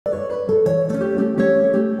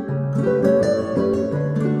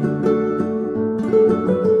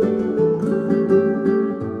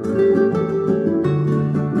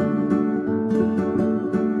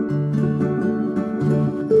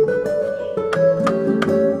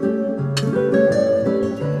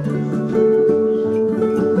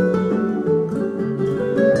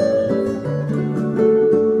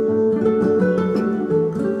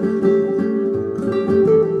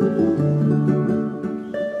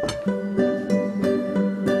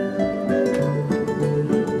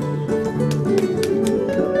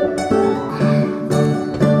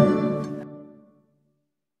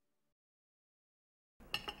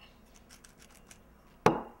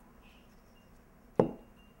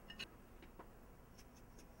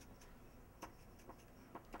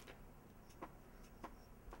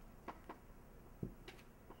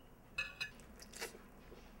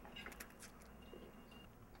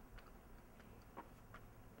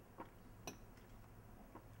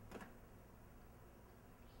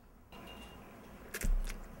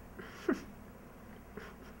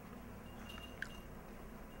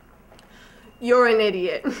You're an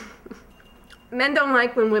idiot. Men don't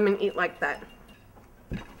like when women eat like that.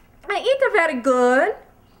 I eat very good.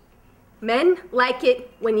 Men like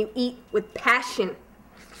it when you eat with passion.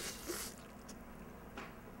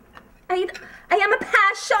 I am a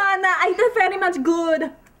passion. I eat very much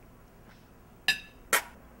good.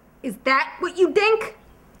 Is that what you think?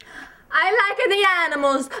 I like the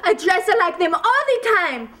animals. I dress like them all the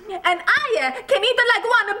time. And I can eat like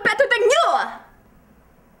one better than you.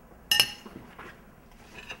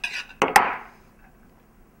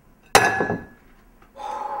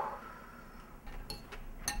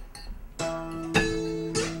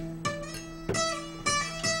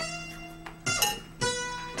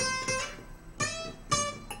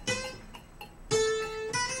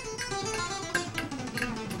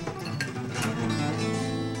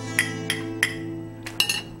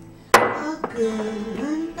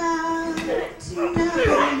 Going back to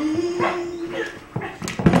Napoli,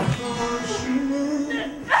 before she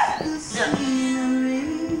left the scenery,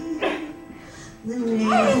 the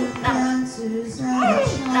native dancers and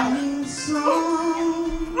charming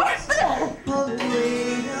songs of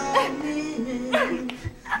great old meaning.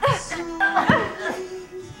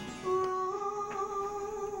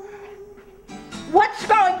 What's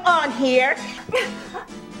going on here?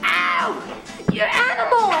 Ow! You're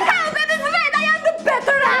animal! How? That is right! I am the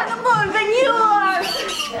better animal than you are!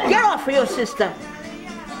 Get off of your sister.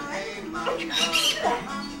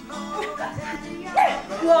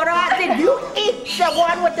 Laura, did you eat the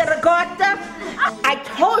one with the ricotta? I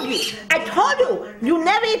told you, you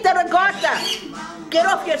never eat the ricotta. Get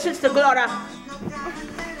off your sister, Laura.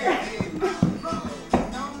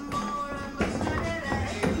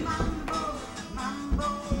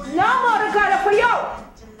 No more ricotta for you.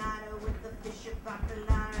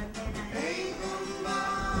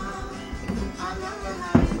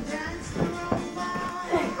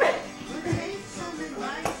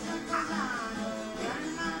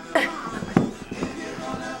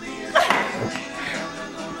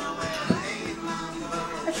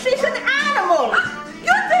 She's an animal!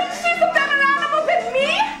 You think she's a better animal than me?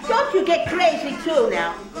 Don't you get crazy too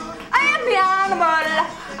now. I am the animal!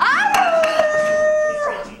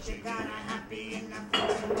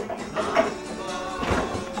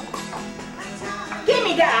 Give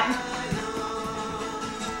me that!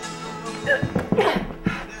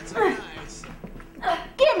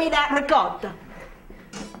 Give me that ricotta!